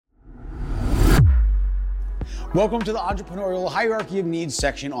Welcome to the Entrepreneurial Hierarchy of Needs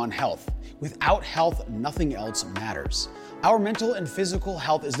section on health. Without health, nothing else matters. Our mental and physical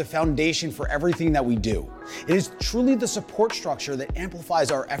health is the foundation for everything that we do. It is truly the support structure that amplifies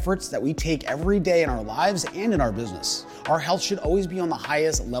our efforts that we take every day in our lives and in our business. Our health should always be on the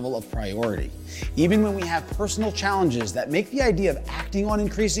highest level of priority. Even when we have personal challenges that make the idea of acting on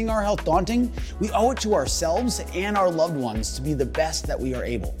increasing our health daunting, we owe it to ourselves and our loved ones to be the best that we are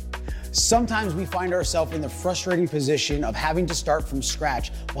able. Sometimes we find ourselves in the frustrating position of having to start from scratch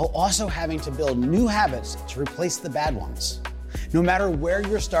while also having to build new habits to replace the bad ones. No matter where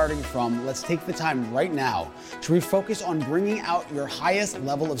you're starting from, let's take the time right now to refocus on bringing out your highest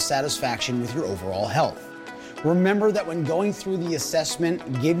level of satisfaction with your overall health. Remember that when going through the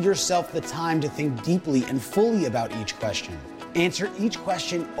assessment, give yourself the time to think deeply and fully about each question. Answer each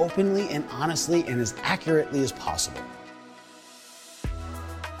question openly and honestly and as accurately as possible.